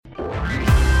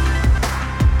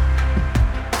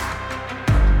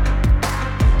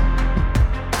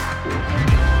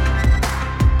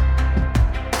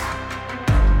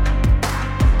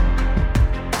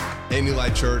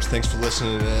Hillside Church. Thanks for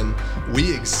listening in.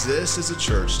 We exist as a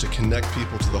church to connect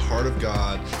people to the heart of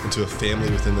God and to a family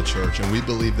within the church, and we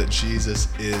believe that Jesus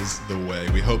is the way.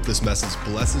 We hope this message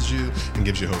blesses you and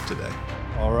gives you hope today.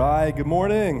 All right, good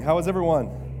morning. How is everyone?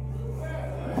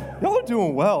 Y'all are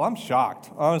doing well. I'm shocked.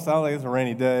 Honestly, I don't think it's a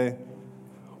rainy day.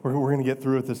 We're going to get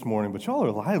through it this morning, but y'all are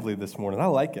lively this morning. I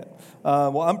like it.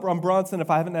 Well, I'm Bronson.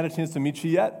 If I haven't had a chance to meet you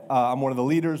yet, I'm one of the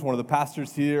leaders, one of the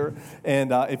pastors here.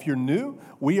 And if you're new,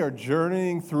 we are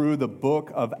journeying through the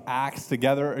book of Acts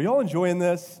together. Are y'all enjoying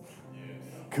this?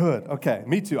 Good. Okay,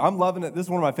 me too. I'm loving it. This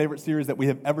is one of my favorite series that we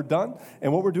have ever done.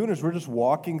 And what we're doing is we're just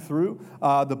walking through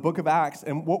the book of Acts.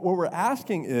 And what we're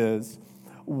asking is,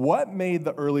 what made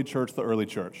the early church the early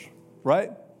church,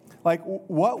 right? Like,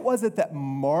 what was it that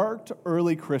marked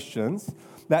early Christians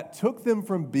that took them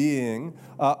from being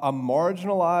a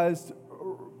marginalized,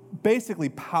 basically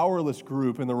powerless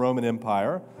group in the Roman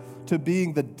Empire to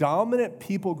being the dominant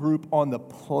people group on the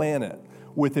planet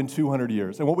within 200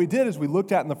 years? And what we did is we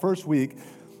looked at in the first week,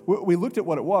 we looked at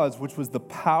what it was, which was the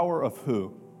power of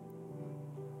who?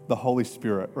 The Holy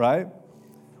Spirit, right?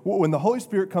 When the Holy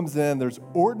Spirit comes in, there's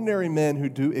ordinary men who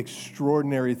do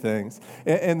extraordinary things.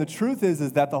 And the truth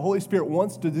is that the Holy Spirit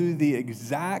wants to do the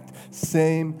exact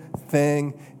same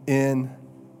thing in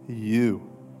you,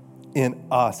 in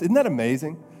us. Isn't that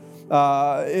amazing?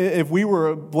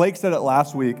 Blake said it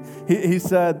last week. He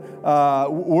said,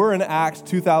 we're in Acts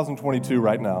 2022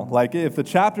 right now. Like, if the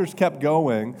chapters kept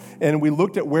going and we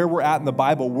looked at where we're at in the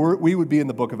Bible, we would be in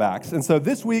the book of Acts. And so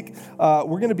this week, we're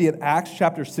going to be in Acts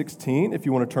chapter 16, if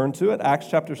you want to turn to it, Acts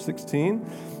chapter 16.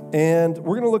 And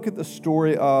we're going to look at the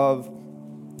story of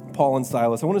Paul and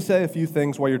Silas. I want to say a few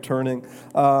things while you're turning.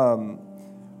 I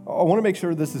want to make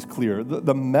sure this is clear.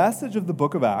 The message of the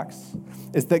book of Acts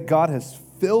is that God has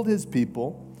filled his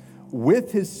people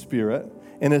with his Spirit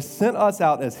and has sent us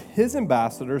out as his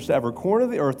ambassadors to every corner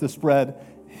of the earth to spread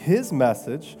his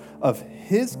message of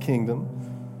his kingdom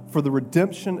for the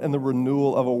redemption and the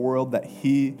renewal of a world that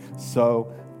he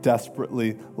so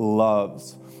desperately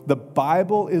loves. The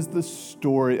Bible is the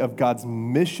story of God's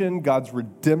mission, God's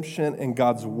redemption, and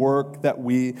God's work that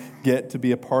we get to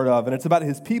be a part of. And it's about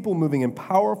his people moving in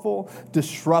powerful,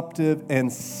 disruptive,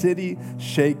 and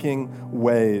city-shaking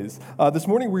ways. This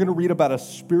morning, we're going to read about a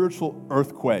spiritual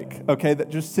earthquake, okay,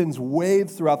 that just sends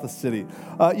waves throughout the city.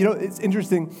 It's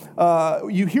interesting.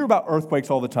 You hear about earthquakes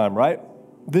all the time, right?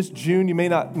 This June, you may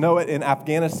not know it, in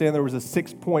Afghanistan, there was a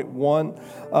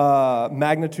 6.1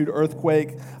 magnitude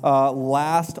earthquake.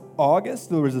 Last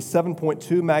August, there was a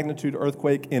 7.2 magnitude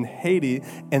earthquake in Haiti,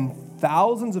 and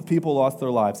thousands of people lost their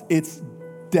lives. It's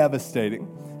devastating.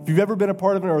 If you've ever been a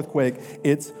part of an earthquake,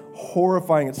 it's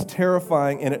horrifying, it's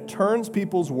terrifying, and it turns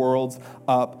people's worlds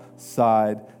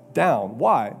upside down.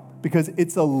 Why? Because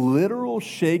it's a literal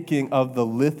shaking of the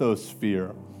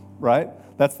lithosphere, right?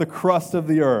 That's the crust of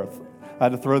the earth. I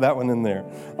had to throw that one in there.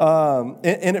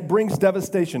 And it brings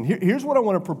devastation. Here's what I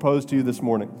want to propose to you this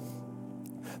morning.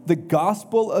 The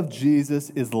gospel of Jesus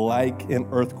is like an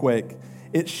earthquake.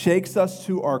 It shakes us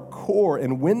to our core.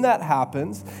 And when that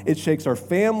happens, it shakes our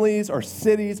families, our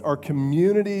cities, our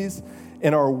communities,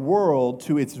 and our world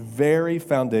to its very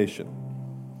foundation.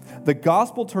 The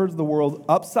gospel turns the world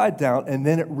upside down, and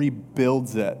then it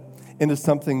rebuilds it into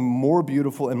something more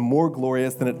beautiful and more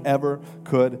glorious than it ever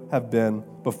could have been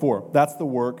before. That's the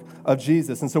work of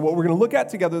Jesus. And so what we're going to look at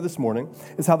together this morning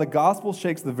is how the gospel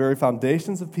shakes the very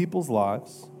foundations of people's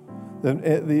lives,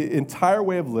 the entire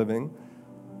way of living,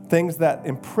 things that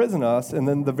imprison us, and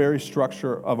then the very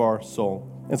structure of our soul.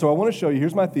 And so I want to show you,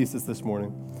 here's my thesis this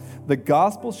morning. The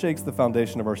gospel shakes the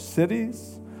foundation of our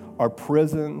cities, our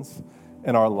prisons,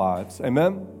 and our lives.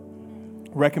 Amen?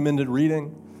 Recommended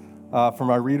reading for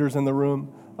my readers in the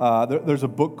room. There's a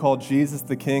book called Jesus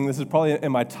the King. This is probably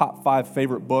in my top 5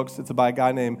 favorite books. It's by a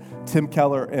guy named Tim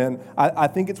Keller, and I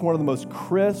think it's one of the most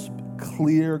crisp,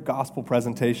 clear gospel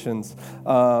presentations,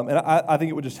 and I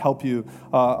think it would just help you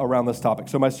around this topic.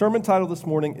 So my sermon title this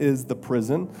morning is The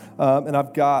Prison, and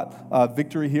I've got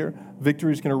Victory here.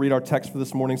 Victory is going to read our text for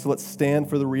this morning, so let's stand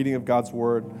for the reading of God's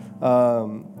Word.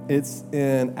 It's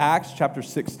in Acts chapter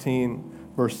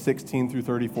 16, verse 16 through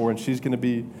 34, and she's going to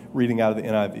be reading out of the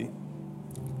NIV.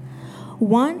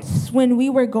 Once, when we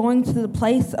were going to the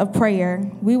place of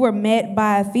prayer, we were met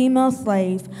by a female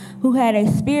slave who had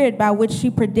a spirit by which she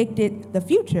predicted the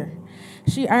future.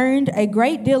 She earned a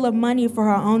great deal of money for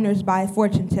her owners by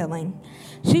fortune-telling.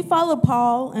 She followed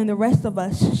Paul and the rest of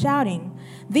us, shouting,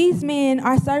 "These men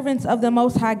are servants of the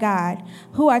Most High God,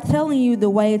 who are telling you the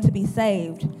way to be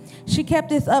saved." She kept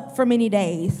this up for many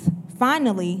days.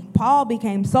 Finally, Paul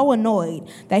became so annoyed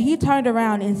that he turned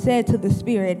around and said to the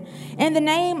spirit, "In the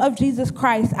name of Jesus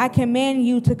Christ, I command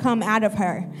you to come out of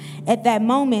her." At that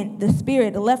moment, the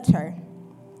spirit left her.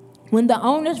 When the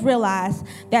owners realized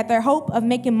that their hope of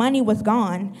making money was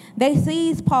gone, they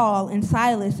seized Paul and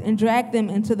Silas and dragged them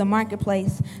into the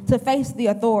marketplace to face the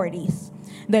authorities.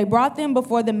 They brought them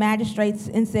before the magistrates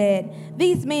and said,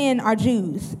 "These men are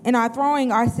Jews and are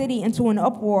throwing our city into an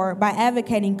uproar by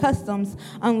advocating customs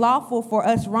unlawful for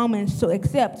us Romans to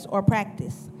accept or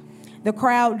practice." The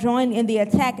crowd joined in the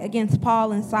attack against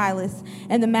Paul and Silas,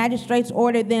 and the magistrates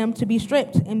ordered them to be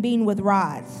stripped and beaten with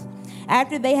rods.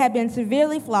 After they had been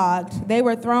severely flogged, they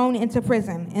were thrown into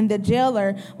prison, and the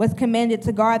jailer was commanded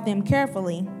to guard them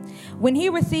carefully. When he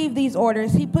received these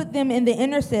orders, he put them in the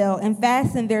inner cell and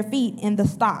fastened their feet in the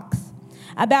stocks.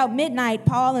 About midnight,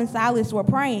 Paul and Silas were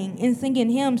praying and singing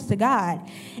hymns to God,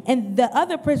 and the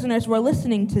other prisoners were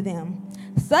listening to them.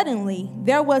 Suddenly,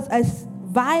 there was a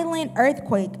violent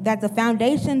earthquake that the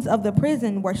foundations of the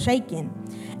prison were shaken.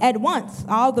 At once,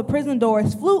 all the prison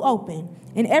doors flew open,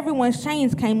 and everyone's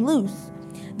chains came loose.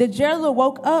 The jailer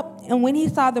woke up, and when he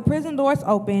saw the prison doors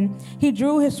open, he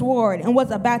drew his sword and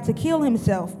was about to kill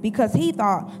himself because he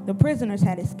thought the prisoners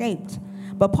had escaped.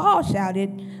 But Paul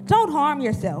shouted, "Don't harm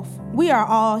yourself. We are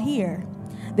all here."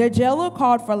 The jailer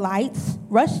called for lights,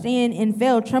 rushed in, and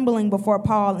fell trembling before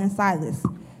Paul and Silas.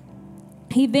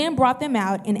 He then brought them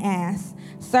out and asked,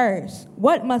 "Sirs,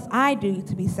 what must I do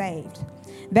to be saved?"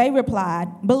 They replied,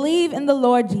 "Believe in the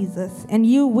Lord Jesus, and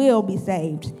you will be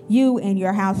saved, you and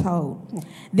your household."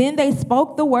 Then they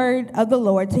spoke the word of the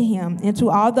Lord to him and to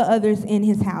all the others in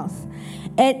his house.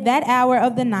 At that hour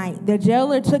of the night, the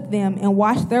jailer took them and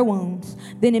washed their wounds.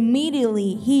 Then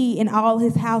immediately he and all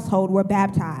his household were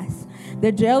baptized.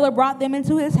 The jailer brought them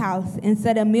into his house and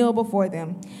set a meal before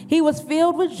them. He was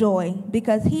filled with joy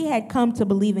because he had come to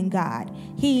believe in God,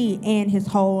 he and his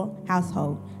whole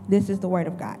household. This is the word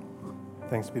of God.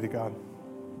 Thanks be to God.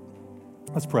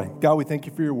 Let's pray. God, we thank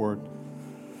you for your word.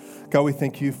 God, we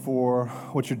thank you for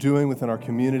what you're doing within our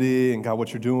community, and God,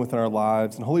 what you're doing within our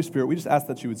lives. And Holy Spirit, we just ask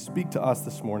that you would speak to us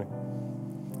this morning.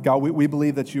 God, we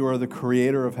believe that you are the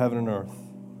creator of heaven and earth.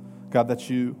 God, that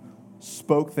you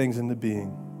spoke things into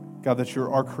being. God, that you're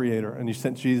our creator, and you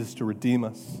sent Jesus to redeem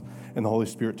us and the Holy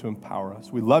Spirit to empower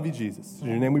us. We love you, Jesus. In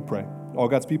your name we pray. All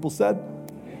God's people said?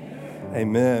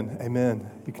 Amen. Amen.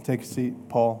 You can take a seat,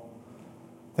 Paul.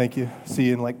 Thank you. See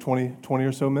you in like 20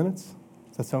 or so minutes.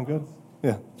 Does that sound good?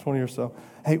 Yeah, 20 or so.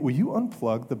 Hey, will you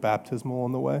unplug the baptismal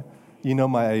on the way? You know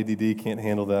my ADD can't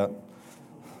handle that.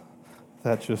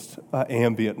 That's just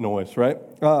ambient noise, right?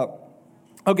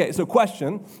 Okay, so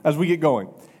question as we get going.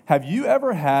 Have you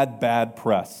ever had bad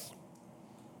press?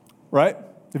 Right?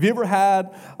 Have you ever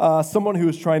had someone who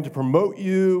is trying to promote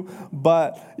you,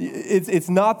 but it's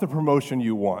not the promotion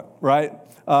you want, right?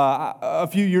 A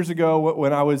few years ago,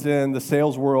 when I was in the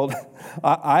sales world,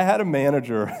 I had a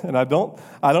manager, and I don't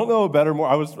know a better more.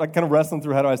 I was like kind of wrestling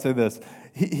through how do I say this.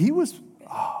 He was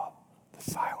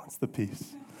the silence, the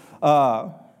peace.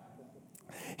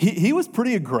 He was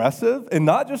pretty aggressive, and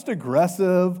not just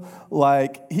aggressive,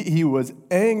 like he was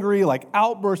angry, like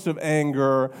outbursts of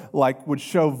anger, like would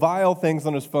show vile things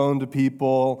on his phone to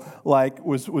people, like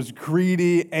was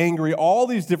greedy, angry, all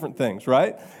these different things,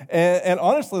 right? And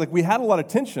honestly, like we had a lot of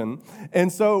tension,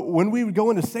 and so when we would go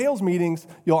into sales meetings,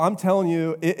 I'm telling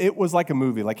you, it was like a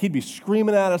movie. Like he'd be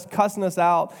screaming at us, cussing us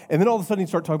out, and then all of a sudden he'd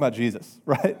start talking about Jesus,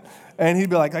 right? And he'd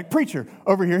be like preacher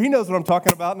over here, he knows what I'm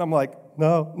talking about, and I'm like,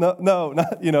 no, not,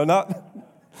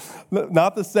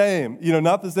 not the same,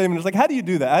 not the same. And it's like, how do you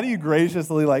do that? How do you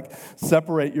graciously like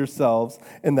separate yourselves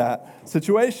in that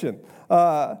situation?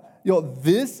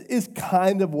 This is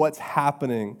kind of what's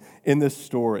happening in this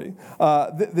story.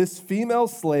 This female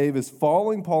slave is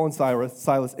following Paul and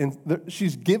Silas, and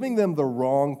she's giving them the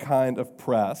wrong kind of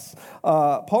press.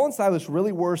 Paul and Silas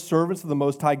really were servants of the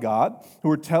Most High God who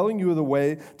were telling you the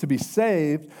way to be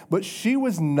saved, but she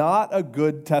was not a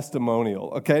good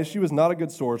testimonial, okay? She was not a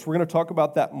good source. We're going to talk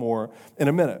about that more in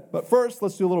a minute. But first,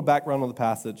 let's do a little background on the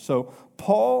passage. So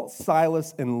Paul,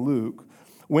 Silas, and Luke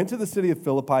went to the city of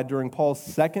Philippi during Paul's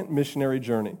second missionary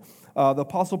journey. The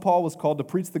Apostle Paul was called to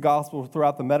preach the gospel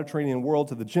throughout the Mediterranean world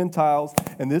to the Gentiles,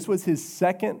 and this was his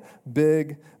second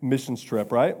big missions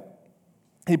trip, right?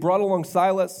 He brought along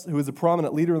Silas, who was a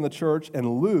prominent leader in the church,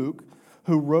 and Luke,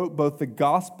 who wrote both the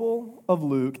Gospel of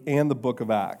Luke and the book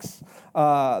of Acts.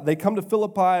 They come to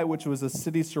Philippi, which was a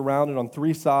city surrounded on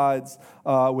three sides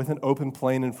with an open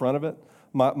plain in front of it.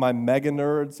 My mega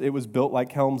nerds, it was built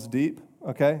like Helm's Deep.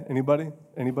 Okay, anybody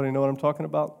know what I'm talking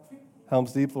about?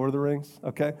 Helm's Deep, Lord of the Rings,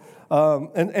 okay?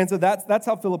 And so that's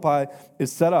how Philippi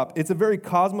is set up. It's a very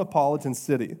cosmopolitan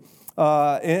city.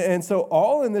 And so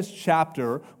all in this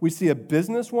chapter, we see a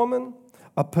businesswoman,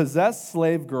 a possessed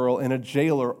slave girl, and a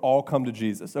jailer all come to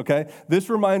Jesus, okay? This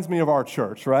reminds me of our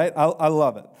church, right? I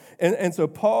love it. And so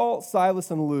Paul,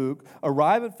 Silas, and Luke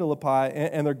arrive at Philippi,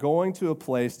 and they're going to a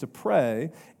place to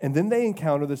pray, and then they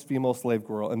encounter this female slave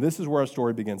girl, and this is where our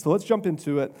story begins. So let's jump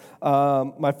into it.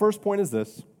 My first point is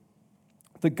this.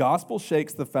 The gospel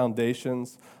shakes the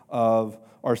foundations of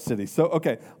our city. So,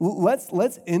 okay,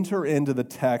 let's enter into the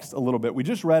text a little bit. We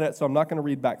just read it, so I'm not going to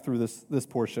read back through this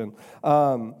portion.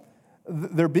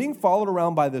 They're being followed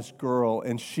around by this girl,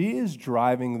 and she is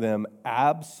driving them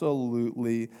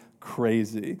absolutely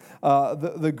crazy.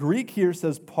 The Greek here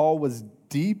says Paul was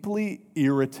deeply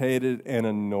irritated and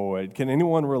annoyed. Can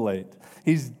anyone relate?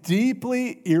 He's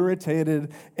deeply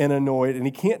irritated and annoyed, and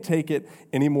he can't take it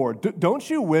anymore. Don't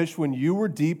you wish when you were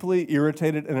deeply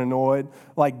irritated and annoyed,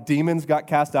 like demons got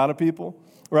cast out of people,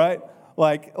 right?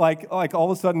 Like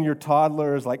all of a sudden your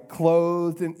toddler is like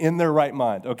clothed and in their right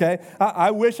mind, okay?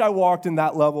 I wish I walked in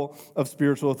that level of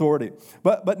spiritual authority.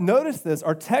 But notice this,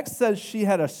 our text says she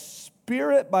had a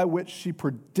spirit by which she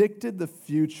predicted the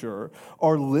future,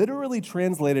 or literally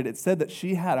translated, it said that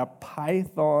she had a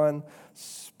python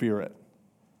spirit.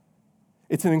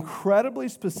 It's an incredibly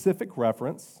specific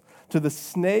reference to the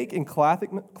snake in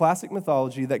classic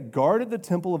mythology that guarded the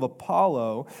temple of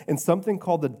Apollo in something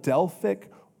called the Delphic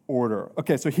order.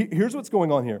 Okay, so here's what's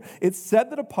going on here. It's said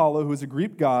that Apollo, who is a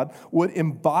Greek god, would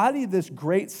embody this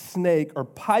great snake or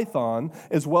python,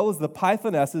 as well as the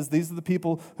pythonesses. These are the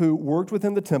people who worked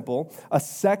within the temple, a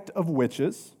sect of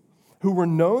witches who were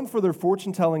known for their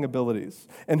fortune-telling abilities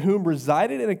and whom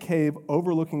resided in a cave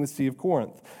overlooking the Sea of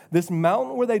Corinth. This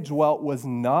mountain where they dwelt was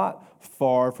not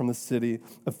far from the city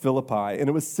of Philippi, and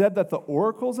it was said that the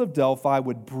oracles of Delphi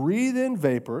would breathe in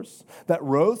vapors that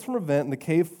rose from a vent in the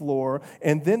cave floor,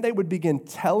 and then they would begin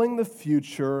telling the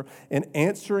future and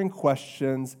answering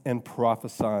questions and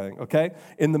prophesying, okay?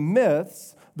 In the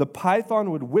myths, the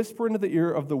python would whisper into the ear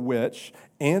of the witch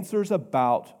answers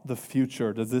about the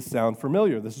future. Does this sound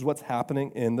familiar? This is what's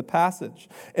happening in the passage.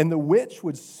 And the witch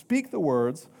would speak the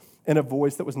words in a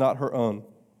voice that was not her own.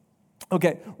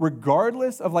 Okay,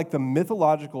 regardless of like the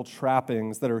mythological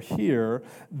trappings that are here,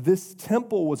 this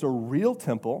temple was a real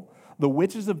temple. The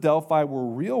witches of Delphi were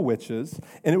real witches,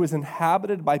 and it was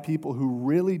inhabited by people who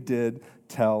really did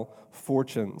tell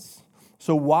fortunes.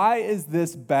 So why is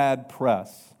this bad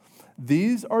press?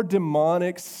 These are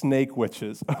demonic snake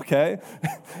witches, okay?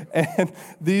 And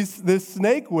this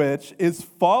snake witch is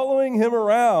following him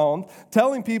around,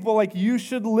 telling people, like, you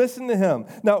should listen to him.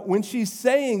 Now, when she's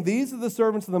saying, these are the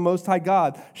servants of the Most High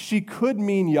God, she could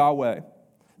mean Yahweh.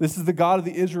 This is the God of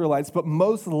the Israelites, but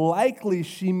most likely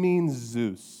she means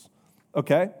Zeus,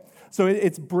 okay? So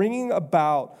it's bringing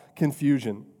about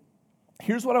confusion.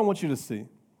 Here's what I want you to see.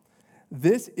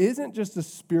 This isn't just a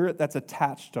spirit that's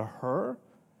attached to her.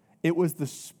 It was the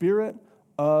spirit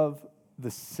of the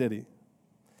city.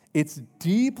 It's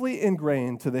deeply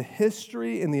ingrained to the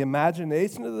history and the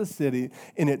imagination of the city,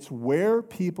 and it's where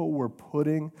people were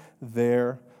putting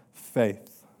their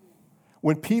faith.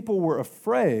 When people were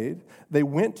afraid, they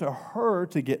went to her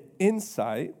to get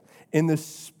insight, and the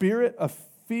spirit of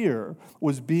fear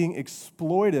was being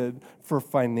exploited for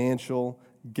financial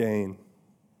gain.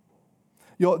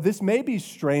 You know, this may be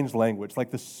strange language,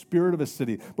 like the spirit of a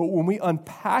city, but when we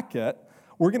unpack it,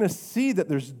 we're going to see that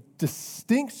there's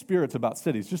distinct spirits about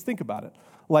cities. Just think about it.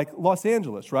 Like Los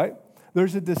Angeles, right?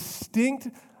 There's a distinct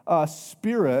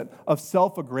spirit of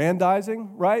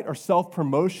self-aggrandizing, right? Or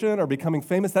self-promotion or becoming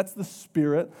famous. That's the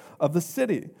spirit of the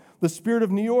city. The spirit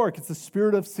of New York, it's the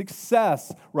spirit of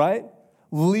success, right?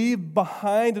 Leave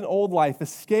behind an old life,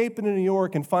 escape into New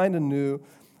York and find a new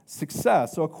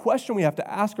success. So a question we have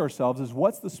to ask ourselves is,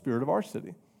 what's the spirit of our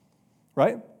city,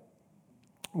 right?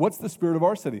 What's the spirit of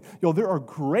our city? You know, there are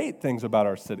great things about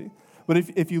our city, but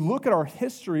if you look at our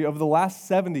history over the last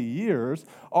 70 years,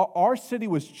 our city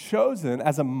was chosen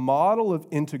as a model of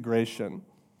integration,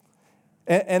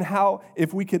 and how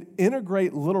if we could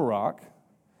integrate Little Rock,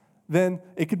 then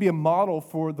it could be a model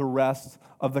for the rest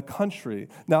of the country.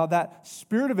 Now, that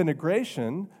spirit of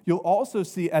integration, you'll also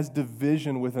see as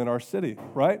division within our city,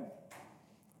 right?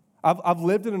 I've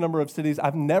lived in a number of cities.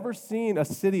 I've never seen a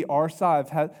city our size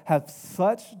have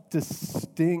such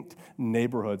distinct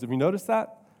neighborhoods. Have you noticed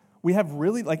that? We have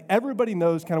really, like, everybody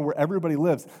knows kind of where everybody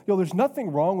lives. You know, there's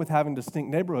nothing wrong with having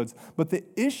distinct neighborhoods, but the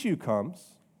issue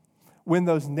comes when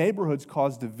those neighborhoods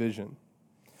cause division.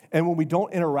 And when we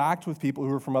don't interact with people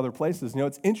who are from other places. You know,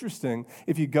 it's interesting,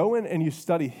 if you go in and you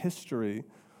study history,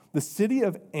 The city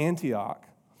of Antioch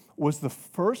was the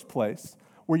first place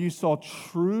where you saw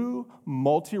true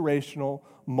multiracial,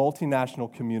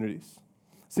 multinational communities.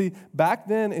 See, back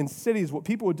then in cities, what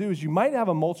people would do is you might have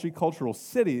a multicultural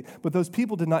city, but those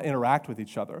people did not interact with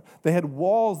each other. They had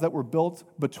walls that were built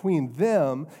between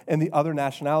them and the other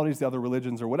nationalities, the other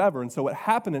religions, or whatever. And so what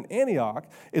happened in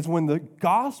Antioch is when the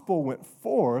gospel went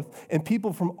forth and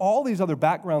people from all these other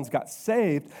backgrounds got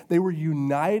saved, they were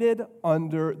united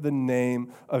under the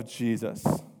name of Jesus.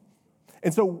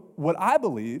 And so what I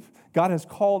believe God has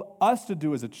called us to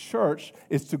do as a church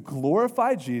is to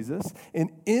glorify Jesus, and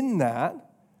in that,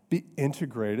 be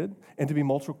integrated and to be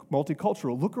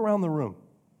multicultural. Look around the room.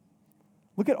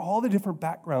 Look at all the different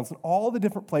backgrounds and all the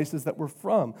different places that we're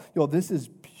from. This is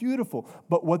beautiful.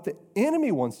 But what the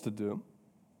enemy wants to do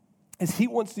is he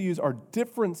wants to use our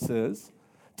differences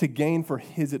to gain for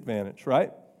his advantage,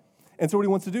 right? And so what he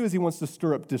wants to do is he wants to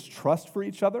stir up distrust for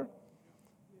each other.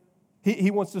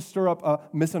 He wants to stir up a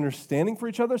misunderstanding for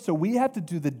each other. So we have to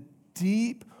do the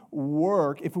deep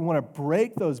work if we want to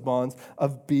break those bonds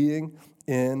of being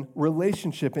in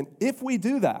relationship. And if we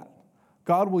do that,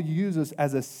 God will use us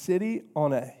as a city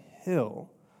on a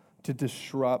hill to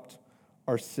disrupt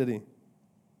our city.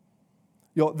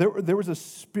 There was a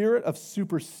spirit of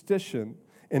superstition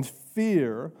and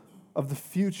fear of the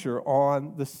future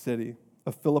on the city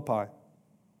of Philippi.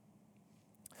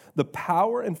 The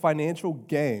power and financial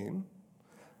gain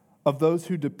of those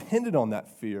who depended on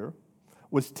that fear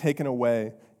was taken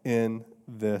away in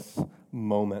this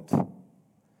moment.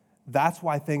 That's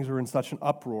why things are in such an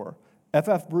uproar.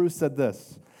 F.F. Bruce said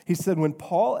this. He said, when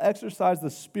Paul exercised the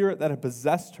spirit that had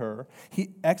possessed her,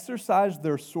 he exercised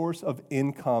their source of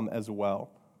income as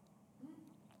well.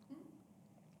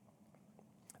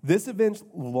 This event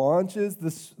launches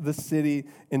the city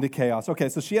into chaos. Okay,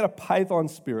 so she had a python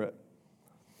spirit.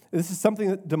 This is something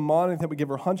that demonic that would give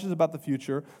her hunches about the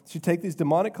future. She'd take these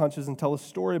demonic hunches and tell a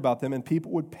story about them, and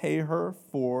people would pay her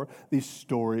for these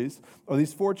stories or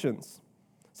these fortunes.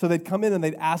 So they'd come in and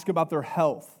they'd ask about their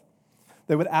health.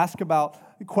 They would ask about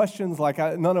questions like,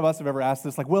 none of us have ever asked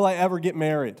this, like, will I ever get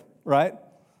married, right?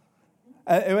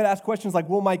 It would ask questions like,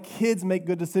 will my kids make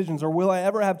good decisions? Or will I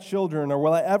ever have children? Or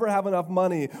will I ever have enough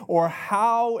money? Or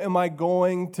how am I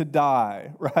going to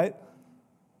die, right?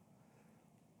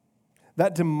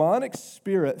 That demonic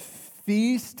spirit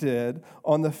feasted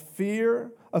on the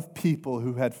fear of people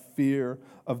who had fear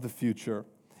of the future.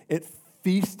 It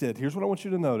feasted, here's what I want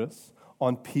you to notice,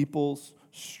 on people's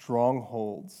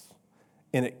strongholds.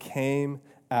 And it came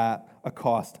at a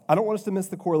cost. I don't want us to miss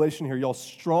the correlation here, y'all.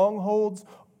 Strongholds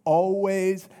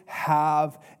always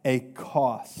have a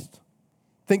cost.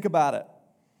 Think about it.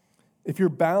 If you're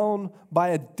bound by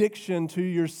addiction to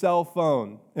your cell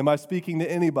phone, am I speaking to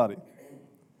anybody?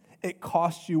 It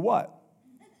costs you what?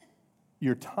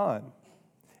 Your time.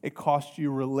 It costs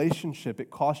you relationship.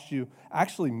 It costs you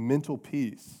actually mental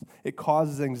peace. It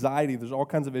causes anxiety. There's all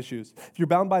kinds of issues. If you're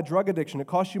bound by drug addiction, it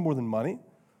costs you more than money.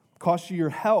 It costs you your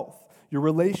health, your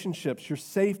relationships, your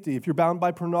safety. If you're bound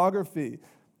by pornography,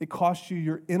 it costs you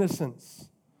your innocence.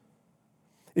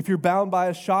 If you're bound by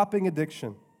a shopping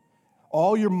addiction,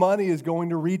 all your money is going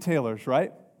to retailers,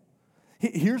 right?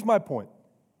 Here's my point.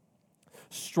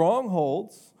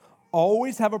 Strongholds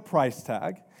always have a price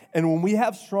tag, and when we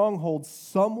have strongholds,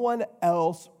 someone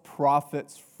else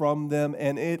profits from them,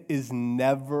 and it is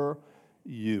never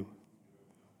you.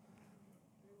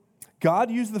 God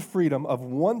used the freedom of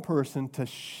one person to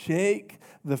shake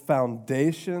the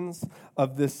foundations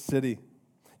of this city.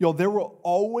 There will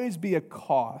always be a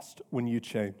cost when you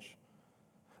change.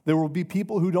 There will be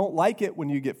people who don't like it when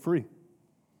you get free,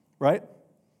 right?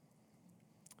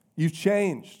 You've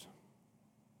changed.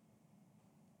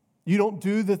 You don't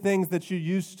do the things that you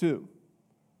used to.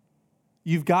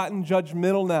 You've gotten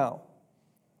judgmental now.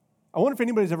 I wonder if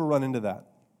anybody's ever run into that.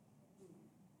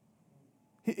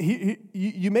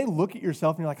 You may look at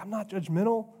yourself and you're like, I'm not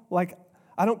judgmental. Like,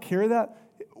 I don't care that.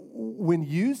 When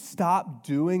you stop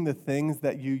doing the things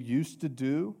that you used to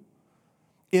do,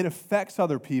 it affects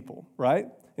other people, right?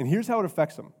 And here's how it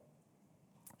affects them.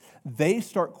 They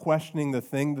start questioning the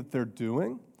thing that they're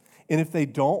doing. And if they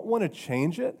don't want to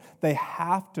change it, they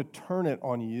have to turn it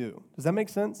on you. Does that make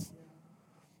sense?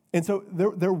 And so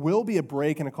there will be a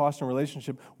break and a cost in a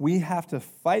relationship. We have to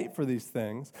fight for these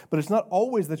things, but it's not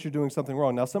always that you're doing something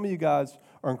wrong. Now, some of you guys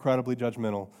are incredibly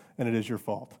judgmental, and it is your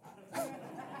fault.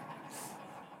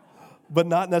 But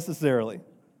not necessarily.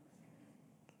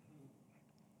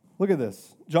 Look at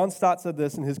this. John Stott said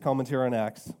this in his commentary on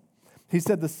Acts. He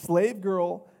said, the slave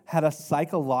girl had a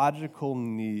psychological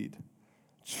need.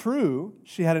 True,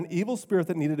 she had an evil spirit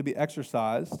that needed to be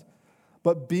exorcised,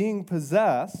 but being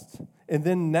possessed and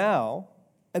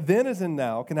then as in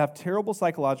now, can have terrible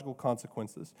psychological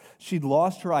consequences. She'd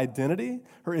lost her identity,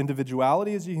 her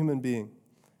individuality as a human being.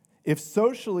 If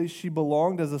socially she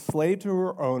belonged as a slave to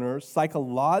her owner,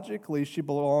 psychologically she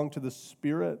belonged to the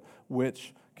spirit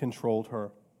which controlled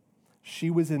her. She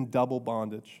was in double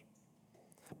bondage.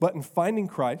 But in finding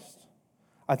Christ,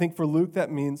 I think for Luke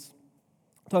that means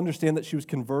to understand that she was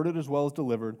converted as well as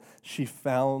delivered. She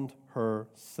found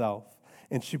herself,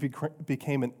 and she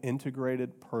became an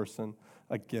integrated person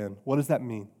again. What does that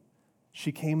mean?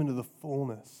 She came into the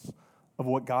fullness of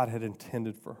what God had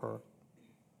intended for her.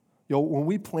 When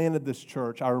we planted this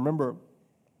church, I remember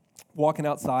walking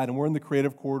outside, and we're in the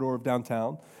creative corridor of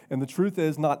downtown, and the truth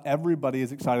is not everybody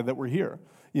is excited that we're here.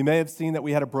 You may have seen that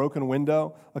we had a broken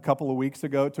window a couple of weeks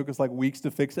ago. It took us like weeks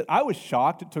to fix it. I was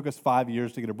shocked. It took us 5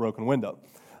 years to get a broken window.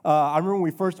 I remember when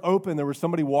we first opened, there was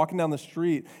somebody walking down the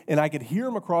street, and I could hear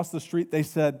them across the street. They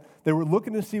said they were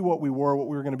looking to see what we were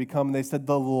going to become, and they said,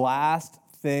 the last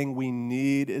thing we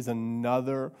need is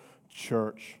another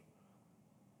church.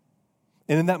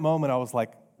 And in that moment, I was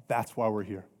like, that's why we're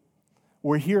here.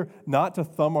 We're here not to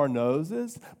thumb our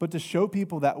noses, but to show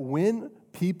people that when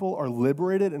people are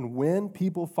liberated and when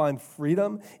people find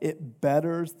freedom, it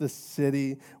betters the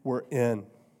city we're in.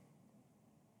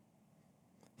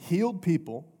 Healed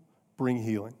people bring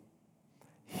healing.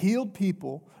 Healed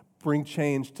people bring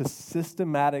change to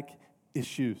systematic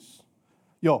issues.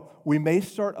 We may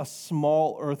start a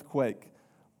small earthquake,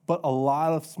 but a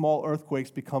lot of small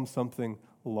earthquakes become something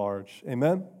large.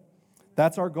 Amen?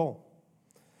 That's our goal.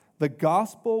 The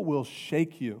gospel will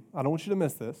shake you. I don't want you to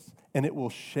miss this. And it will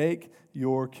shake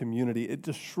your community. It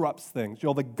disrupts things.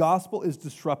 The gospel is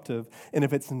disruptive. And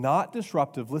if it's not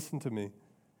disruptive, listen to me,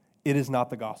 it is not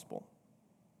the gospel.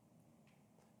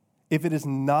 If it is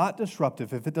not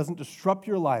disruptive, if it doesn't disrupt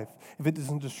your life, if it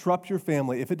doesn't disrupt your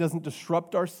family, if it doesn't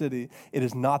disrupt our city, it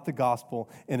is not the gospel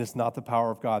and it's not the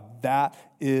power of God. That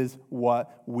is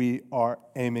what we are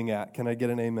aiming at. Can I get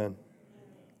an amen?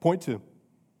 Point 2.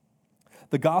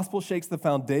 The gospel shakes the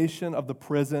foundation of the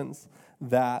prisons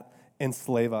that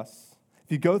enslave us.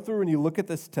 If you go through and you look at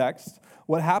this text,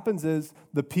 what happens is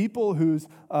the people whose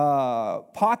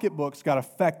pocketbooks got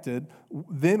affected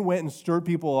then went and stirred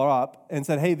people up and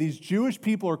said, hey, these Jewish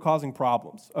people are causing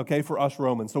problems, for us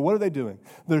Romans. So what are they doing?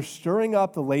 They're stirring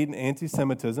up the latent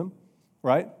anti-Semitism,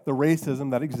 right? The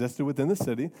racism that existed within the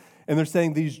city. And they're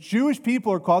saying these Jewish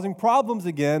people are causing problems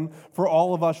again for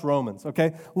all of us Romans,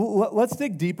 okay? Let's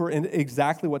dig deeper into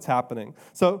exactly what's happening.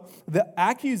 So the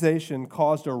accusation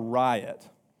caused a riot.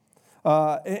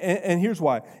 And here's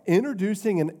why.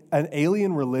 Introducing an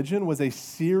alien religion was a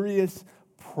serious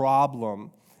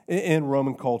problem in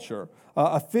Roman culture.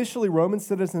 Officially, Roman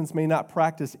citizens may not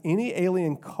practice any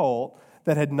alien cult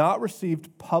that had not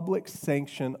received public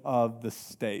sanction of the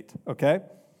state, okay?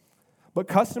 But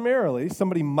customarily,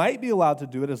 somebody might be allowed to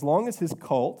do it as long as his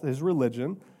cult, his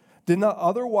religion, did not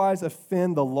otherwise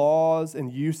offend the laws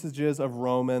and usages of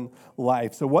Roman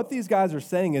life. So what these guys are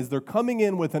saying is they're coming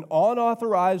in with an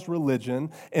unauthorized religion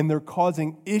and they're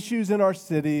causing issues in our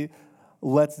city.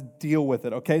 Let's deal with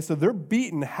it, okay? So they're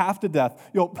beaten half to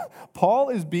death. Paul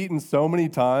is beaten so many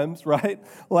times, right?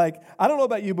 Like, I don't know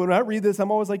about you, but when I read this,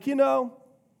 I'm always like, my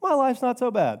life's not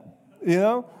so bad,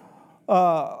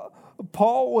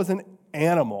 Paul was an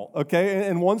animal, okay?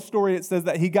 In one story, it says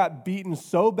that he got beaten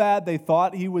so bad they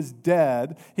thought he was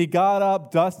dead. He got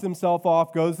up, dusted himself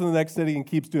off, goes to the next city, and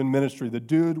keeps doing ministry. The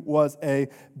dude was a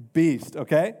beast,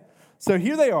 okay? So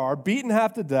here they are, beaten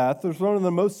half to death. They're thrown in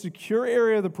the most secure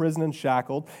area of the prison and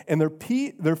shackled, and their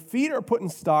feet are put in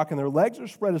stock, and their legs are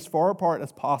spread as far apart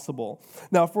as possible.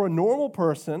 Now, for a normal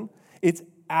person, it's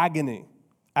agony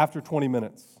after 20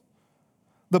 minutes.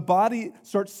 The body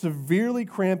starts severely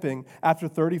cramping after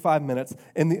 35 minutes,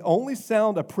 and the only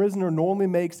sound a prisoner normally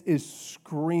makes is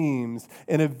screams,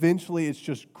 and eventually it's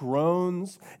just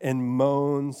groans and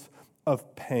moans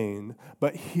of pain.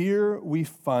 But here we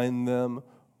find them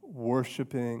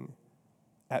worshiping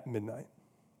at midnight,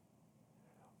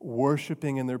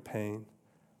 worshiping in their pain,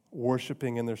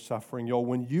 worshiping in their suffering.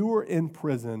 When you are in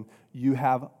prison, you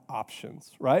have options,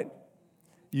 right?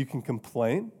 You can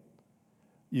complain,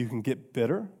 you can get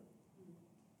bitter,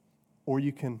 or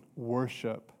you can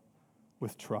worship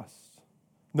with trust.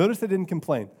 Notice they didn't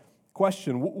complain.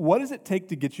 Question, what does it take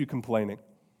to get you complaining?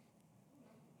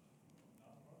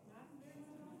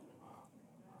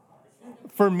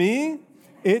 For me,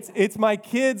 it's my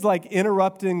kids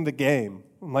interrupting the game.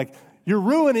 I'm like, you're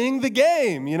ruining the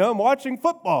game, I'm watching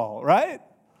football, right?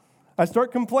 I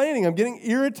start complaining, I'm getting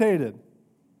irritated.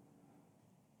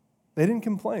 They didn't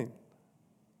complain.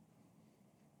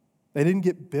 They didn't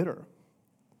get bitter.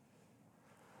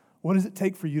 What does it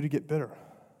take for you to get bitter?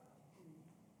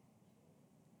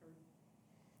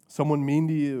 Someone mean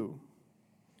to you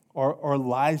or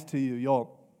lies to you.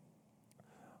 Y'all,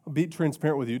 I'll be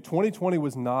transparent with you. 2020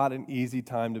 was not an easy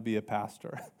time to be a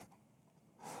pastor.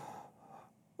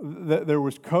 There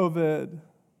was COVID.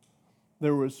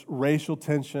 There was racial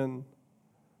tension.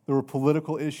 There were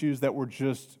political issues that were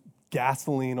just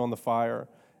gasoline on the fire.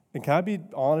 And can I be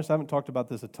honest? I haven't talked about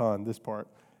this a ton, this part.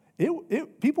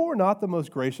 People were not the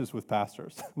most gracious with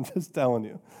pastors. I'm just telling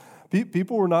you.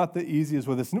 People were not the easiest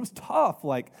with this. And it was tough.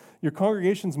 Like, your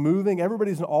congregation's moving.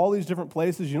 Everybody's in all these different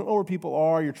places. You don't know where people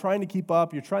are. You're trying to keep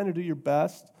up. You're trying to do your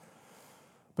best.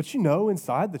 But you know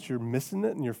inside that you're missing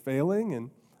it and you're failing. And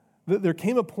there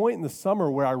came a point in the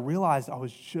summer where I realized I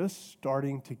was just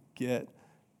starting to get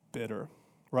bitter,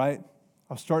 right?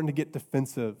 I was starting to get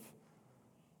defensive.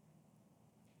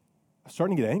 I was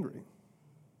starting to get angry.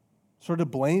 I started to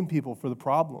blame people for the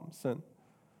problems. And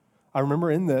I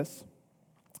remember in this,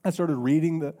 I started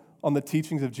reading on the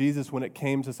teachings of Jesus when it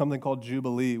came to something called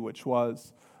Jubilee, which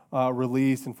was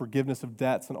release and forgiveness of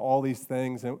debts and all these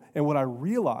things. And what I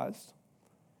realized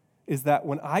is that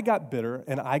when I got bitter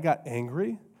and I got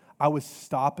angry, I was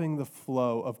stopping the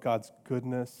flow of God's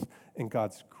goodness and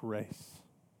God's grace.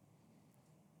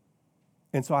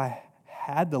 And so I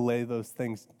had to lay those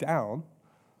things down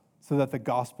so that the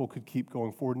gospel could keep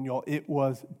going forward. And y'all, it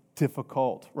was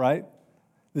difficult, right?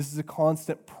 This is a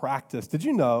constant practice. Did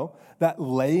you know that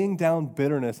laying down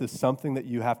bitterness is something that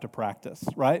you have to practice,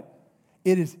 right?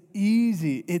 It is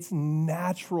easy. It's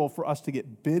natural for us to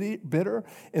get bitter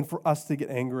and for us to get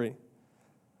angry.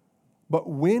 But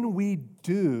when we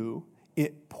do,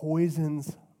 it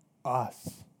poisons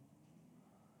us.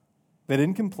 They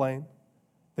didn't complain.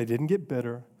 They didn't get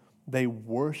bitter. They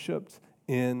worshiped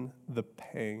in the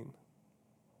pain.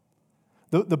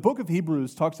 The book of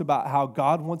Hebrews talks about how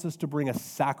God wants us to bring a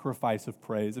sacrifice of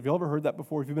praise. Have you ever heard that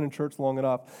before? If you've been in church long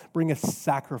enough, bring a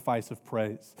sacrifice of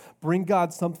praise. Bring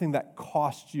God something that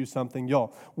costs you something.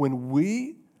 Y'all, when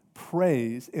we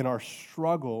praise in our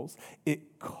struggles,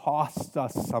 it costs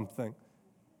us something.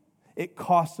 It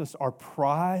costs us our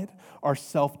pride, our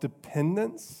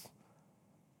self-dependence,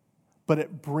 but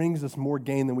it brings us more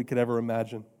gain than we could ever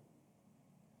imagine.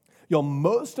 Y'all,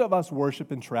 most of us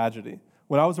worship in tragedy.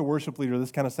 When I was a worship leader,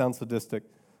 this kind of sounds sadistic,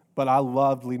 but I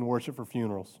loved leading worship for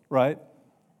funerals, right?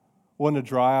 Wasn't a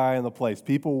dry eye in the place.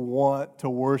 People want to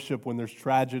worship when there's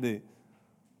tragedy,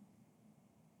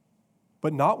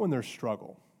 but not when there's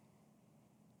struggle.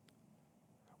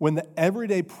 When the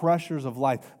everyday pressures of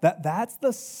life, that's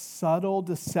the subtle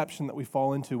deception that we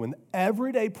fall into. When the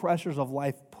everyday pressures of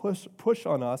life push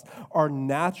on us, our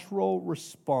natural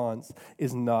response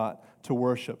is not to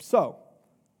worship. So,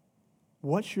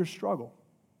 what's your struggle?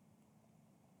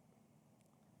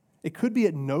 It could be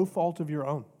at no fault of your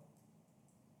own.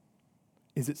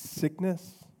 Is it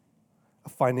sickness, a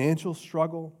financial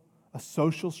struggle, a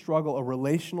social struggle, a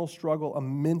relational struggle, a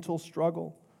mental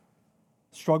struggle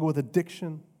with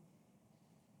addiction?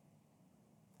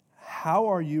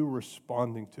 How are you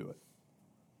responding to it?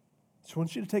 So I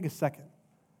want you to take a second.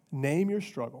 Name your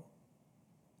struggle.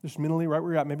 Just mentally, right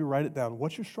where you're at, maybe write it down.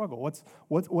 What's your struggle?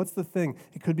 What's the thing?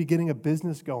 It could be getting a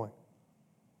business going.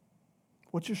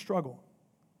 What's your struggle?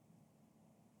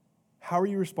 How are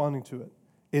you responding to it?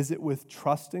 Is it with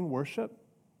trusting worship?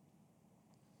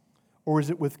 Or is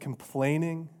it with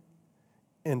complaining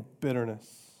and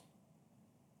bitterness?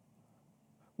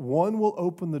 One will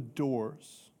open the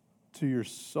doors to your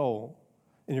soul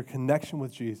and your connection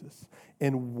with Jesus,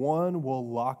 and one will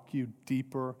lock you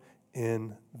deeper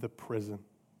in the prison.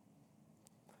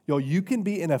 Yo, you can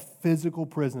be in a physical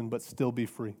prison but still be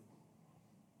free.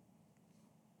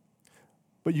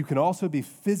 But you can also be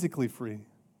physically free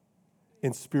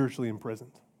and spiritually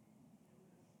imprisoned.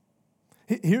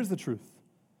 Here's the truth.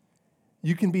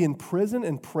 You can be in prison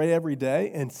and pray every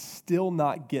day and still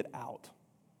not get out.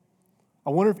 I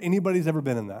wonder if anybody's ever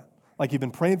been in that. Like, you've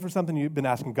been praying for something, you've been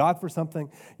asking God for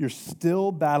something, you're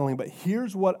still battling. But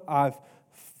here's what I've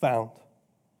found.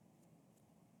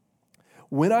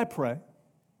 When I pray,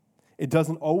 it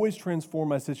doesn't always transform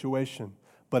my situation,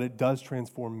 but it does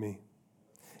transform me.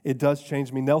 It does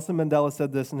change me. Nelson Mandela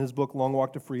said this in his book, Long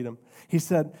Walk to Freedom. He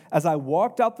said, as I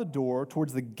walked out the door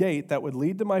towards the gate that would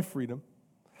lead to my freedom,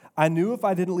 I knew if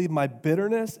I didn't leave my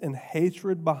bitterness and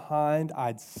hatred behind,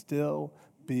 I'd still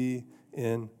be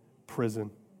in prison.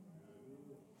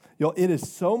 Y'all, it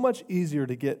is so much easier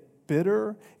to get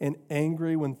bitter and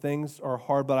angry when things are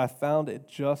hard, but I found it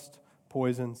just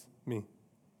poisons me.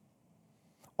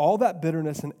 All that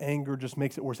bitterness and anger just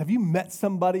makes it worse. Have you met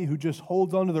somebody who just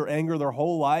holds on to their anger their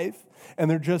whole life and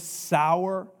they're just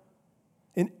sour?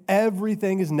 and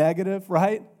everything is negative,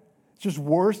 right? It's just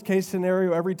worst case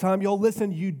scenario every time. Y'all,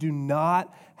 listen, you do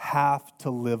not have to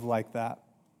live like that.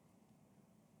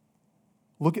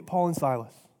 Look at Paul and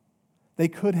Silas. They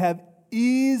could have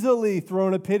easily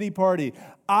thrown a pity party.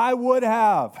 I would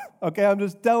have. Okay, I'm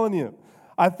just telling you.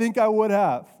 I think I would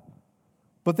have.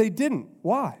 But they didn't.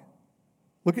 Why?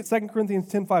 Look at 2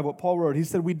 Corinthians 10:5, what Paul wrote. He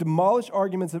said, we demolish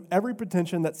arguments of every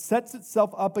pretension that sets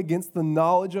itself up against the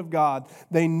knowledge of God.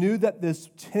 They knew that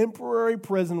this temporary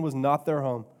prison was not their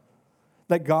home,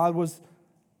 that God was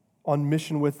on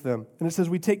mission with them. And it says,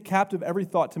 we take captive every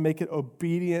thought to make it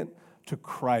obedient to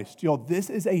Christ. Y'all, this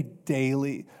is a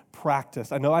daily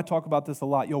practice. I know I talk about this a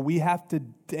lot. Y'all, we have to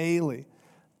daily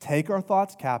take our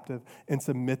thoughts captive and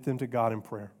submit them to God in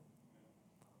prayer.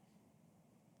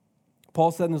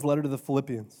 Paul said in his letter to the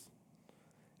Philippians,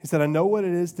 he said, I know what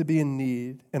it is to be in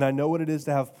need, and I know what it is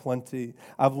to have plenty.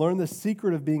 I've learned the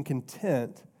secret of being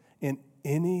content in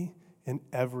any and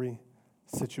every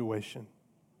situation.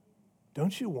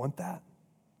 Don't you want that?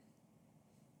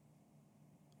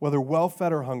 Whether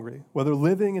well-fed or hungry, whether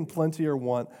living in plenty or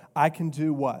want, I can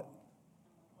do what?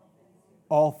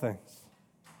 All things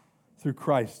through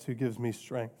Christ who gives me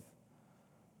strength.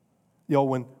 Y'all,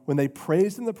 when they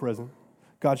praised in the prison,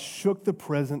 God shook the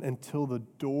prison until the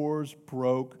doors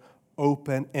broke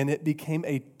open and it became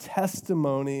a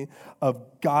testimony of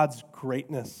God's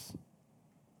greatness.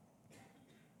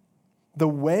 The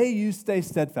way you stay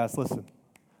steadfast, listen,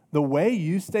 the way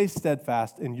you stay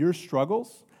steadfast in your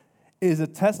struggles is a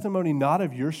testimony not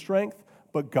of your strength,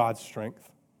 but God's strength.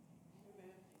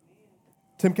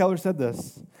 Tim Keller said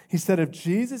this. He said, if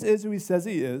Jesus is who he says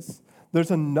he is,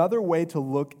 there's another way to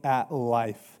look at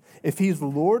life. If he's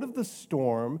Lord of the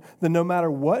storm, then no matter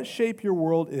what shape your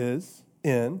world is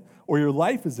in or your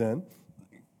life is in,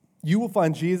 you will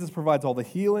find Jesus provides all the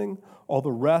healing, all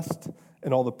the rest,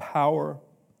 and all the power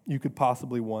you could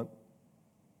possibly want.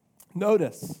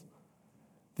 Notice,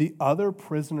 the other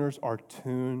prisoners are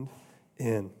tuned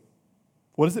in.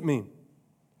 What does it mean?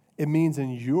 It means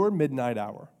in your midnight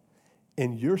hour,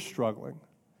 in your struggling,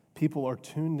 people are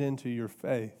tuned into your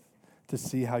faith to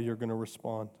see how you're going to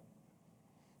respond.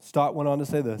 Stott went on to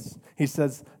say this. He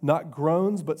says, not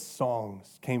groans, but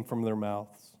songs came from their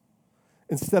mouths.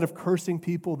 Instead of cursing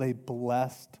people, they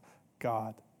blessed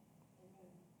God.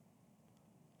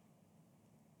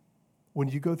 When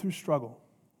you go through struggle,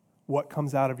 what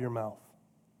comes out of your mouth?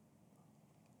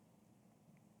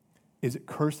 Is it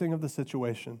cursing of the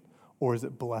situation, or is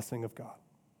it blessing of God?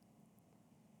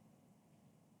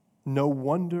 No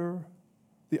wonder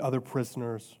the other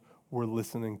prisoners were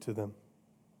listening to them.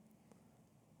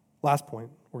 Last point,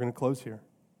 we're going to close here.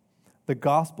 The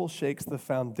gospel shakes the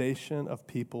foundation of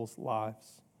people's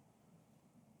lives.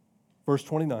 Verse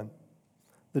 29,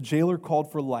 the jailer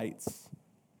called for lights.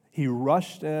 He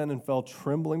rushed in and fell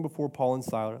trembling before Paul and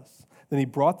Silas. Then he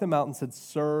brought them out and said,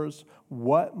 sirs,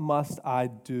 what must I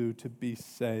do to be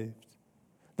saved?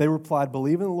 They replied,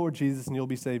 believe in the Lord Jesus and you'll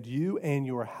be saved, you and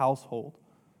your household.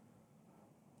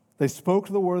 They spoke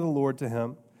the word of the Lord to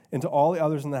him and to all the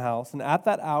others in the house. And at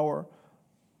that hour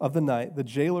of the night, the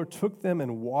jailer took them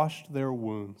and washed their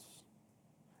wounds.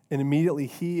 And immediately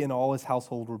he and all his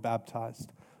household were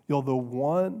baptized. Y'all, the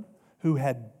one who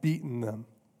had beaten them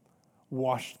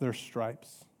washed their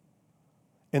stripes.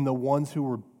 And the ones who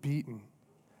were beaten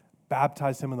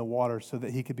baptized him in the water so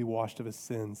that he could be washed of his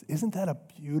sins. Isn't that a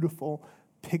beautiful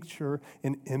picture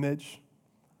and image?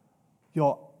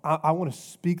 Y'all, I want to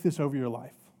speak this over your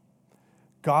life.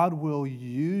 God will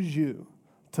use you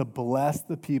to bless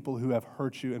the people who have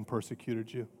hurt you and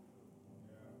persecuted you.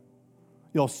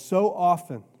 Y'all, so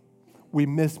often we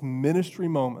miss ministry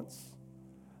moments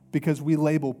because we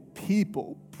label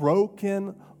people,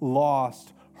 broken,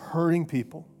 lost, hurting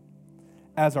people,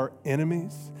 as our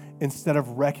enemies instead of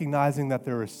recognizing that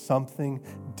there is something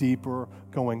deeper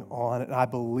going on. And I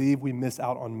believe we miss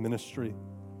out on ministry.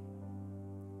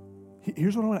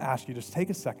 Here's what I want to ask you. Just take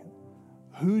a second.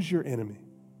 Who's your enemy?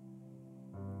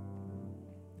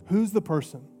 Who's the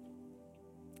person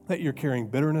that you're carrying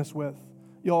bitterness with?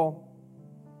 Y'all,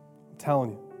 I'm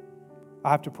telling you,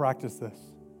 I have to practice this.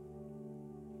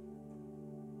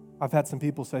 I've had some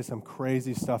people say some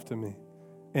crazy stuff to me,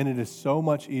 and it is so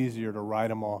much easier to write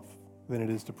them off than it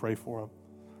is to pray for them.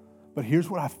 But here's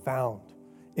what I found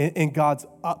in God's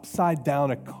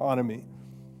upside-down economy.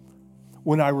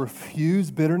 When I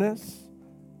refuse bitterness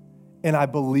and I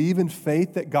believe in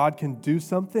faith that God can do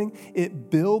something, it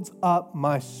builds up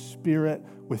my spirit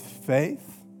with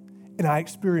faith, and I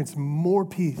experience more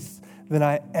peace than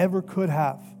I ever could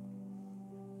have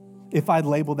if I'd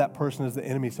labeled that person as the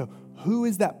enemy. So who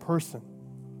is that person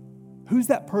Who's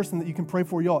that person that you can pray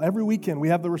for, y'all? Every weekend we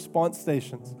have the response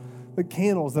stations, the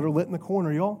candles that are lit in the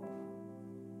corner, y'all.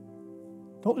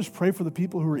 Don't just pray for the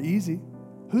people who are easy.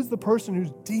 Who's the person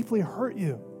who's deeply hurt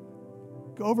you?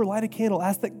 Go over, light a candle.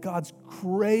 Ask that God's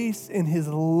grace and his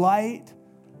light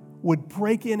would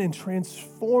break in and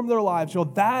transform their lives. Y'all,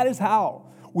 that is how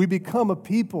we become a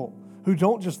people who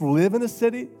don't just live in a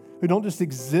city, who don't just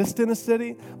exist in a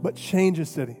city, but change a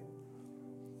city.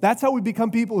 That's how we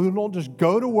become people who don't just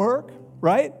go to work,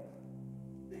 right?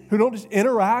 Who don't just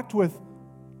interact with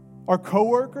our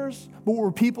coworkers, but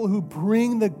we're people who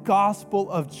bring the gospel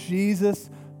of Jesus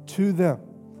to them.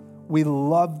 We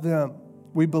love them.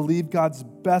 We believe God's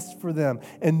best for them.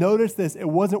 And notice this, it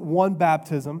wasn't one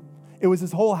baptism. It was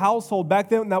his whole household. Back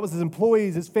then, that was his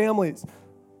employees, his families.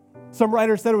 Some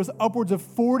writers said it was upwards of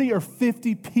 40 or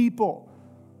 50 people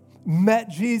met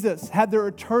Jesus, had their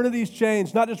eternities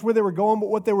changed, not just where they were going, but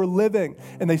what they were living.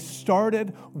 And they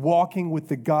started walking with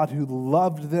the God who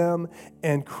loved them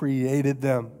and created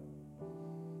them.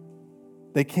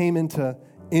 They came into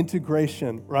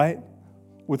integration, right,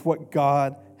 with what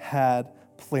God had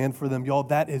planned for them. Y'all,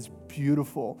 that is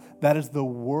beautiful. That is the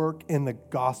work in the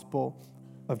gospel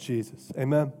of Jesus.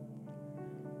 Amen.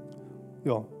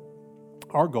 Y'all,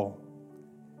 our goal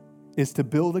is to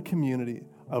build a community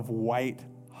of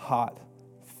white-hot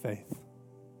faith.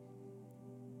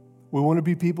 We want to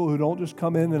be people who don't just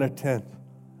come in and attend.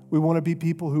 We want to be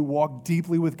people who walk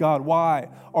deeply with God. Why?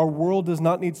 Our world does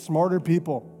not need smarter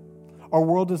people. Our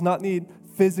world does not need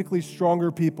physically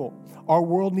stronger people. Our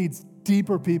world needs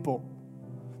deeper people.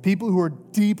 People who are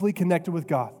deeply connected with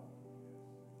God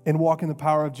and walk in the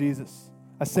power of Jesus.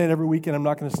 I say it every weekend. I'm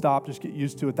not going to stop. Just get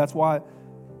used to it. That's why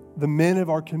the men of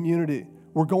our community,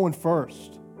 we're going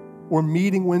first. We're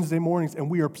meeting Wednesday mornings, and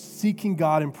we are seeking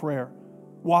God in prayer.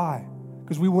 Why?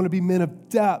 Because we want to be men of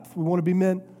depth. We want to be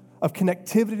men of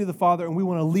connectivity to the Father, and we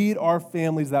want to lead our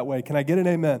families that way. Can I get an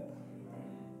amen?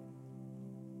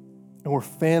 And we're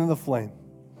fanning the flame.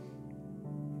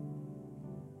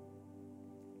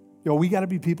 Yo, we got to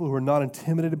be people who are not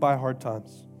intimidated by hard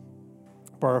times,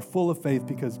 but are full of faith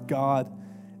because God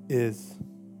is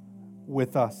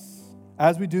with us.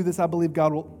 As we do this, I believe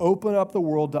God will open up the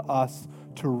world to us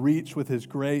to reach with his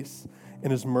grace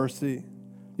and his mercy.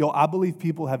 Yo, I believe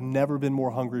people have never been more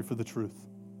hungry for the truth.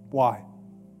 Why?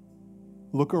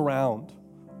 Look around.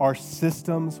 Our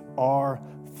systems are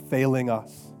failing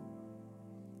us.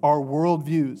 Our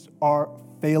worldviews are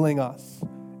failing us.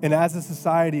 And as a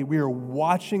society, we are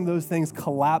watching those things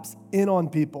collapse in on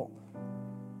people.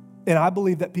 And I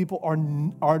believe that people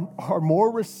are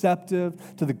more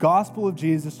receptive to the gospel of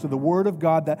Jesus, to the word of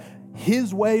God, that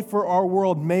his way for our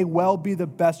world may well be the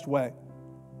best way.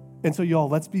 And so, y'all,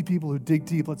 let's be people who dig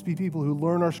deep. Let's be people who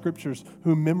learn our scriptures,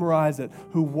 who memorize it,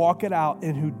 who walk it out,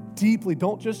 and who deeply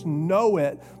don't just know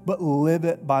it, but live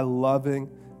it by loving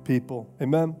people.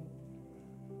 Amen?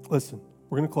 Listen,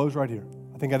 we're going to close right here.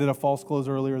 I think I did a false close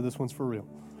earlier. This one's for real.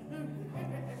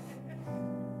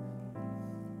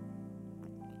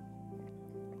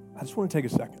 I just want to take a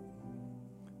second.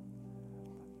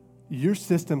 Your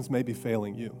systems may be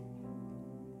failing you.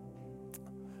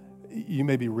 You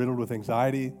may be riddled with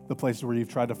anxiety, the places where you've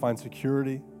tried to find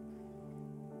security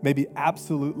may be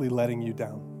absolutely letting you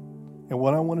down. And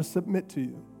what I want to submit to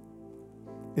you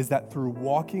is that through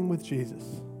walking with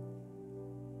Jesus,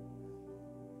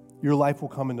 your life will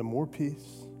come into more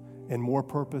peace and more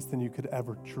purpose than you could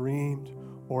ever dreamed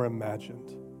or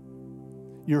imagined.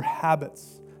 Your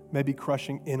habits may be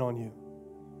crushing in on you.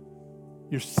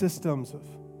 Your systems of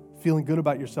feeling good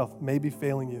about yourself may be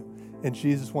failing you, and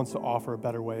Jesus wants to offer a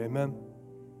better way. Amen?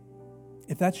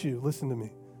 If that's you, listen to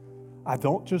me. I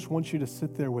don't just want you to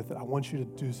sit there with it. I want you to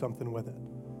do something with it.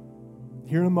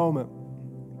 Here in a moment,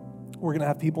 we're going to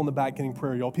have people in the back getting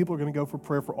prayer. Y'all, people are going to go for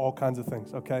prayer for all kinds of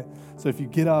things, okay? So if you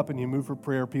get up and you move for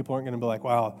prayer, people aren't going to be like,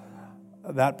 wow,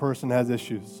 that person has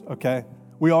issues, okay?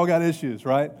 We all got issues,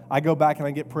 right? I go back and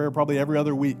I get prayer probably every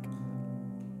other week.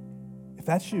 If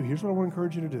that's you, here's what I want to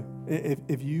encourage you to do.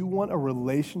 If you want a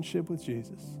relationship with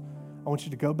Jesus, I want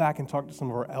you to go back and talk to some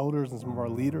of our elders and some of our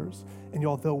leaders, and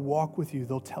y'all, they'll walk with you.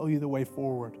 They'll tell you the way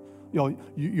forward. Y'all,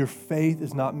 your faith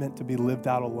is not meant to be lived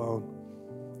out alone.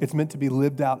 It's meant to be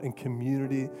lived out in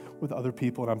community with other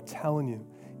people. And I'm telling you,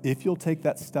 if you'll take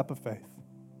that step of faith,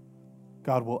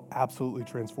 God will absolutely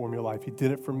transform your life. He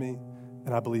did it for me,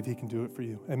 and I believe he can do it for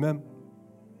you. Amen.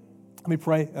 Let me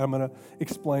pray, and I'm going to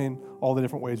explain all the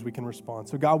different ways we can respond.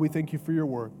 So God, we thank you for your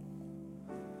word.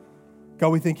 God,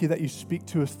 we thank you that you speak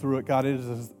to us through it. God,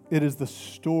 it is the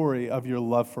story of your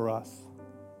love for us.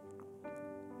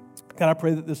 God, I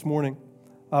pray that this morning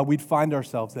we'd find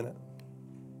ourselves in it.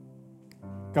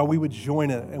 God, we would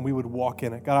join it and we would walk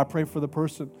in it. God, I pray for the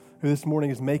person who this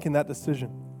morning is making that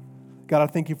decision. God, I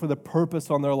thank you for the purpose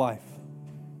on their life.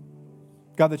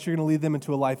 God, that you're going to lead them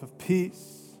into a life of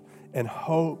peace and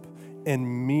hope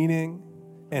and meaning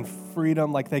and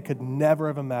freedom like they could never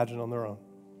have imagined on their own.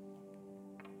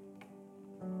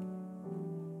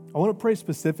 I want to pray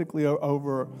specifically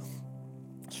over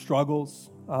struggles.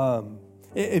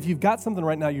 If you've got something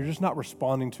right now you're just not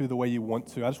responding to the way you want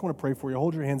to, I just want to pray for you.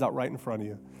 Hold your hands out right in front of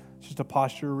you. It's just a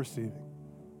posture of receiving.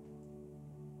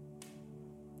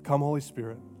 Come, Holy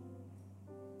Spirit.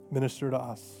 Minister to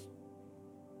us.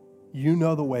 You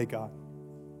know the way, God.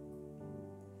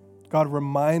 God,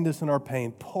 remind us in our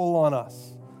pain. Pull on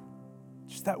us.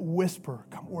 Just that whisper,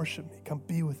 come worship me. Come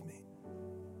be with me.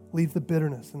 Leave the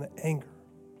bitterness and the anger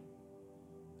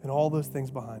and all those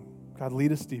things behind. God,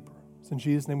 lead us deeper. It's in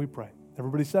Jesus' name we pray.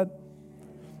 Everybody said?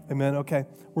 Amen. Okay,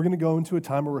 we're going to go into a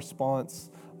time of response.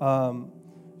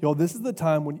 This is the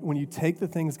time when you take the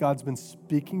things God's been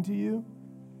speaking to you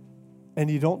and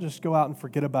you don't just go out and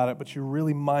forget about it, but you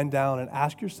really mind down and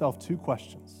ask yourself 2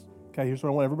 questions. Okay, here's what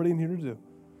I want everybody in here to do.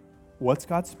 What's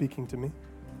God speaking to me?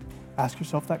 Ask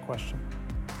yourself that question.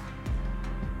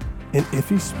 And if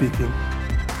he's speaking,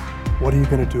 what are you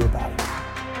going to do about it?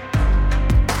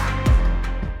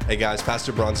 Hey guys,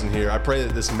 Pastor Bronson here. I pray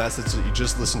that this message that you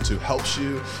just listened to helps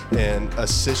you and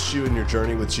assists you in your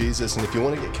journey with Jesus. And if you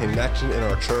want to get connected in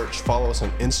our church, follow us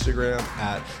on Instagram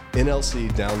at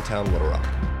NLC Downtown Little Rock.